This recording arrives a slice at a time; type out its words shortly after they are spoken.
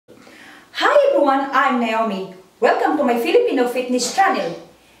everyone, I'm Naomi. Welcome to my Filipino Fitness channel.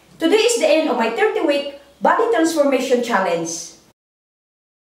 Today is the end of my 30-week body transformation challenge.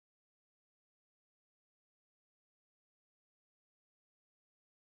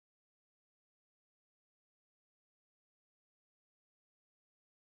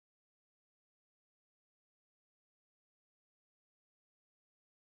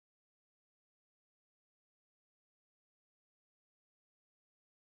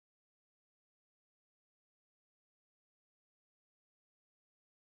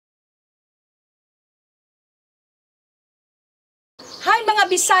 Hi mga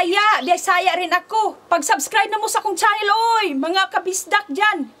Bisaya rin ako. Pag-subscribe na mo sa akong channel, oy, mga kabisdak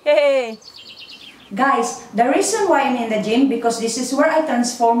dyan. Hehe. Guys, the reason why I'm in the gym because this is where I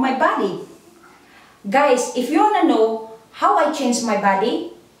transform my body. Guys, if you wanna know how I change my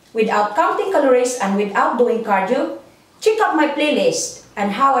body without counting calories and without doing cardio, check out my playlist and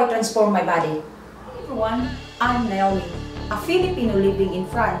how I transform my body. Hi everyone, I'm Naomi, a Filipino living in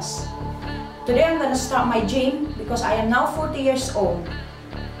France. Today I'm gonna start my gym because I am now 40 years old.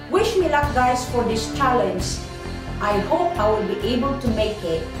 Wish me luck guys for this challenge. I hope I will be able to make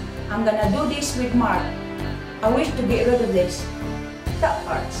it. I'm gonna do this with Mark. I wish to get rid of this. That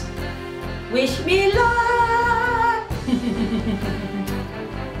parts. Wish me luck!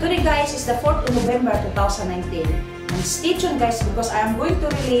 Today guys is the 4th of November 2019. And stay tuned guys because I am going to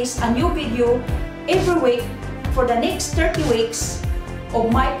release a new video every week for the next 30 weeks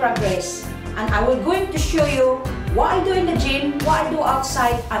of my progress. And I will going to show you what I do in the gym, what I do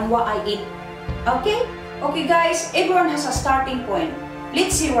outside, and what I eat. Okay? Okay guys, everyone has a starting point.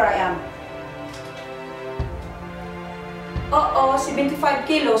 Let's see where I am. Uh-oh, 75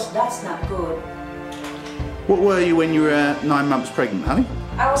 kilos. That's not good. What were you when you were 9 months pregnant, honey?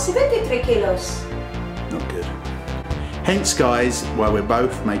 I was 73 kilos. Not good. Hence, guys, why we're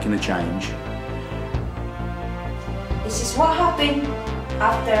both making a change. This is what happened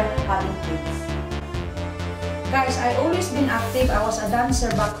after having kids. Guys, I always been active. I was a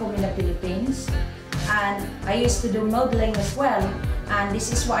dancer back home in the Philippines. And I used to do modeling as well. And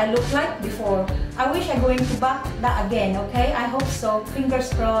this is what I look like before. I wish I'm going to back that again, okay? I hope so.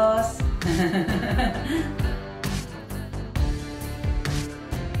 Fingers crossed.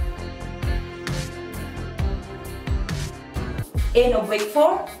 End of week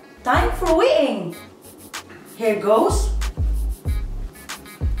 4. Time for weighing. Here goes.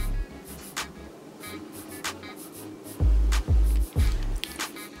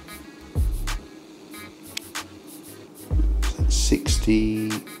 That's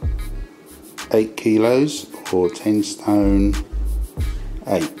 68 kilos or 10 stone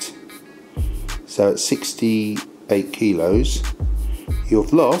 8. So at 68 kilos,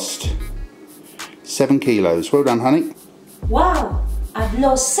 you've lost 7 kilos. Well done, honey. Wow, I've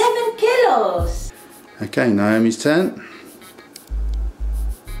lost 7 kilos. Okay, Naomi's turn.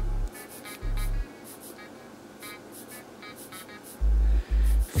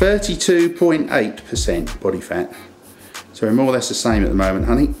 .8% body fat. So we're more or less the same at the moment,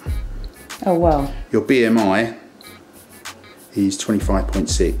 honey. Oh wow. Your BMI is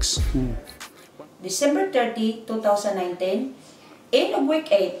 25.6. December 30, 2019. End of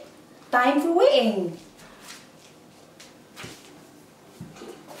week 8. Time for weighing.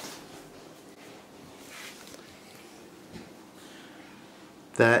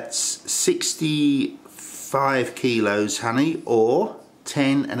 That's 65 kilos, honey, or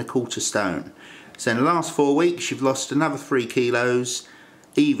 10¼ stone. So in the last 4 weeks, you've lost another 3 kilos,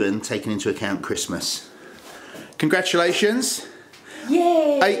 even taking into account Christmas. Congratulations.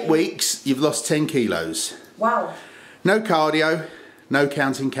 Yay! 8 weeks, you've lost 10 kilos. Wow. No cardio, no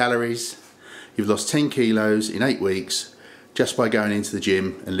counting calories. You've lost 10 kilos in 8 weeks just by going into the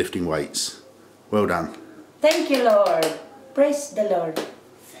gym and lifting weights. Well done. Thank you, Lord. Praise the Lord.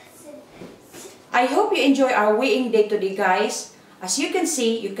 I hope you enjoy our weighing day today, guys. As you can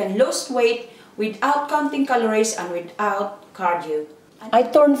see, you can lose weight without counting calories and without cardio. I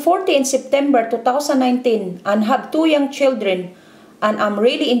turned 40 in September 2019 and have 2 young children, and I'm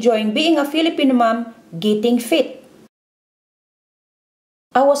really enjoying being a Filipino mom, getting fit.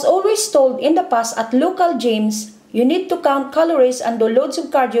 I was always told in the past at local gyms, you need to count calories and do loads of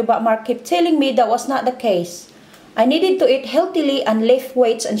cardio, but Mark kept telling me that was not the case. I needed to eat healthily and lift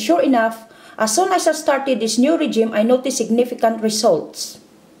weights, and sure enough, as soon as I started this new regime, I noticed significant results.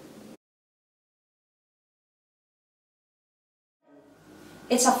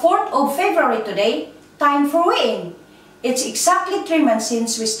 It's the 4th of February today. Time for weighing. It's exactly 3 months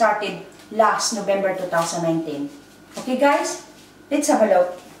since we started last November 2019. Okay guys, let's have a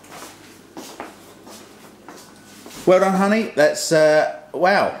look. Well done, honey. That's,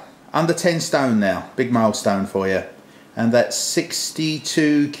 wow, under 10 stone now. Big milestone for you. And that's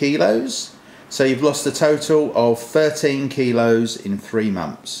 62 kilos. So you've lost a total of 13 kilos in 3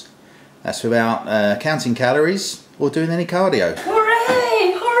 months. That's without counting calories or doing any cardio.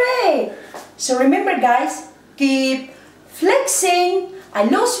 Hooray! Hooray! So remember guys, keep flexing. I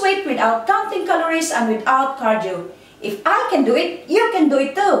lose weight without counting calories and without cardio. If I can do it, you can do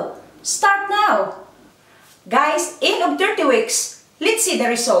it too. Start now. Guys, end of 30 weeks. Let's see the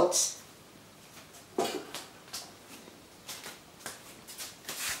results.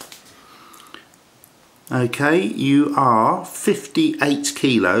 Okay, you are 58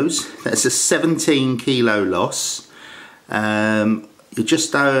 kilos. That's a 17 kilo loss. You're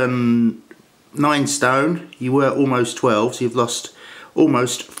just 9 stone. You were almost 12, so you've lost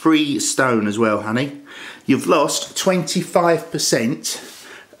almost 3 stone as well, honey. You've lost 25%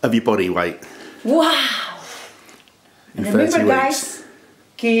 of your body weight. Wow! In And remember 30 guys, weeks.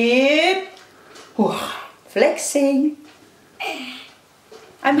 keep flexing.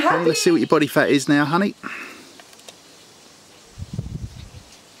 I'm happy. Okay, let's see what your body fat is now, honey.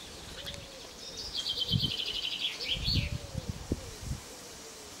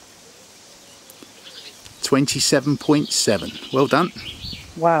 $27.7. Well done.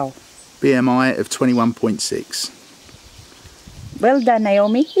 Wow. BMI of 21.6. Well done,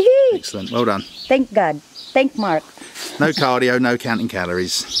 Naomi. Excellent. Well done. Thank God. Thank Mark. No cardio, no counting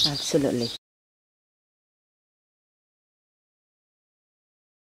calories. Absolutely.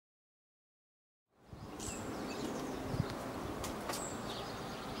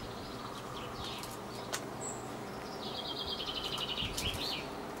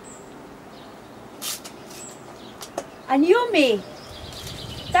 And Yumi,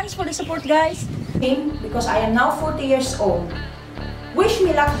 thanks for the support guys. Because I am now 40 years old. Wish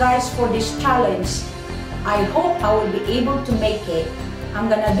me luck guys for this challenge. I hope I will be able to make it. I'm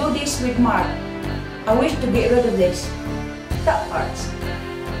gonna do this with Mark. I wish to get rid of this. That parts.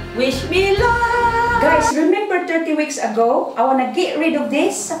 Wish me luck! Guys, remember 30 weeks ago, I wanna get rid of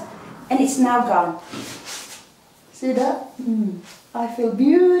this and it's now gone. See that? I feel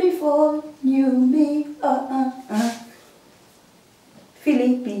beautiful, new me.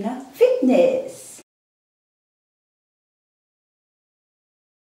 Filipina Fitness.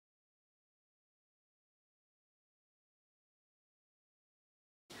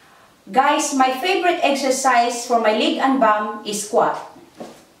 Guys, my favorite exercise for my leg and bum is squat.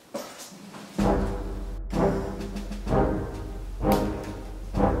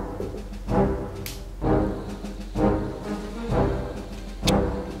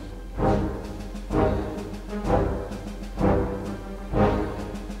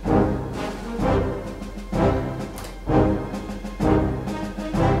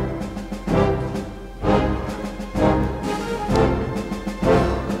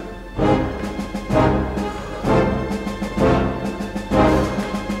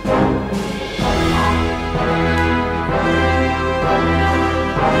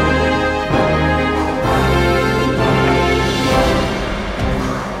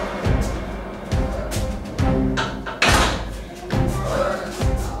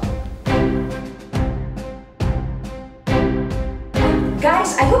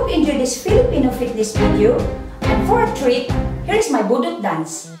 Guys, I hope you enjoyed this Filipino fitness video. And for a treat, here is my budot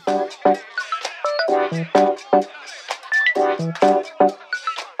dance.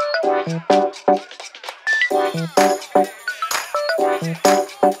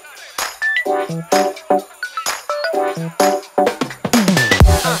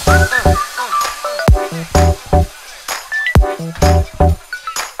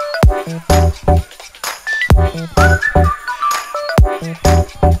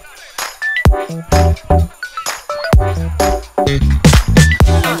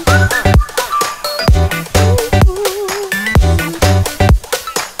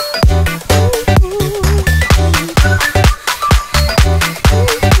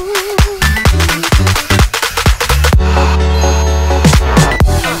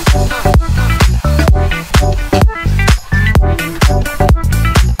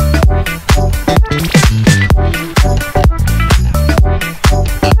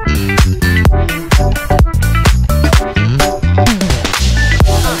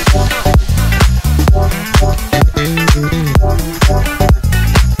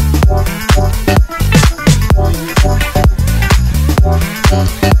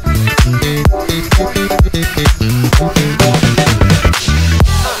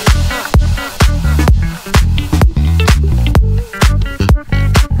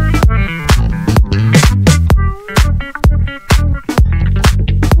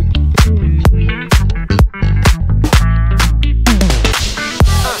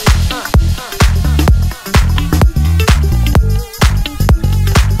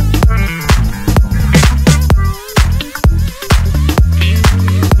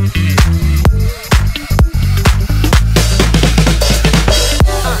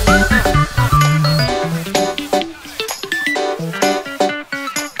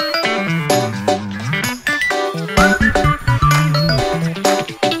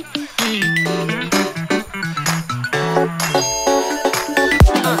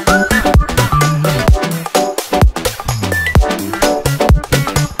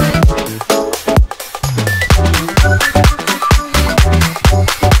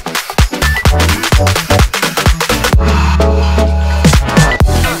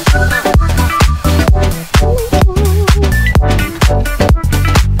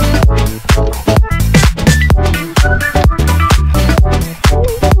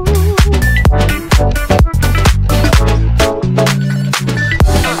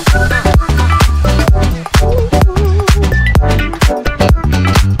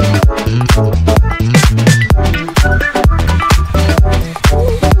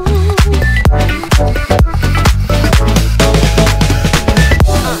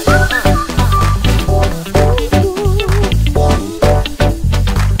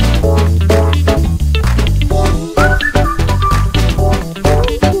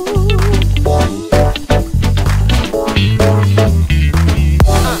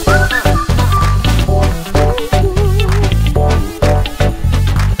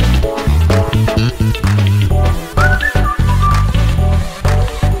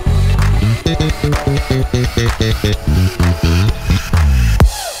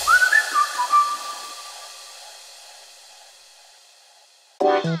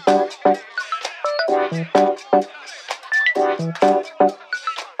 I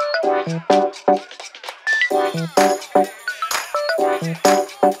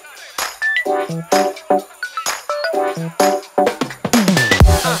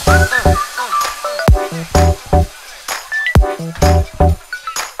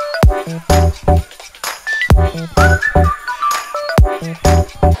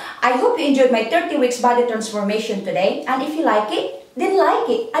hope you enjoyed my 30 weeks body transformation today, and if you like it, then like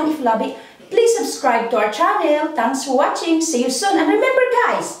it, and if you love it, please subscribe to our channel. Thanks for watching. See you soon, and remember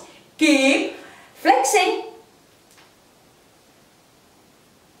guys, keep flexing.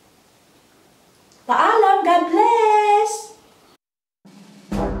 Paalam, God bless.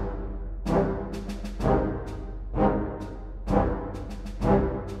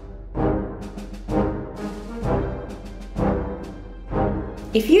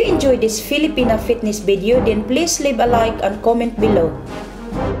 If you enjoyed this Filipina Fitness video, then please leave a like and comment below.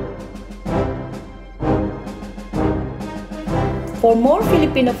 For more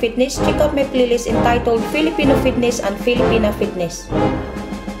Filipino Fitness, check out my playlist entitled Filipino Fitness and Filipina Fitness.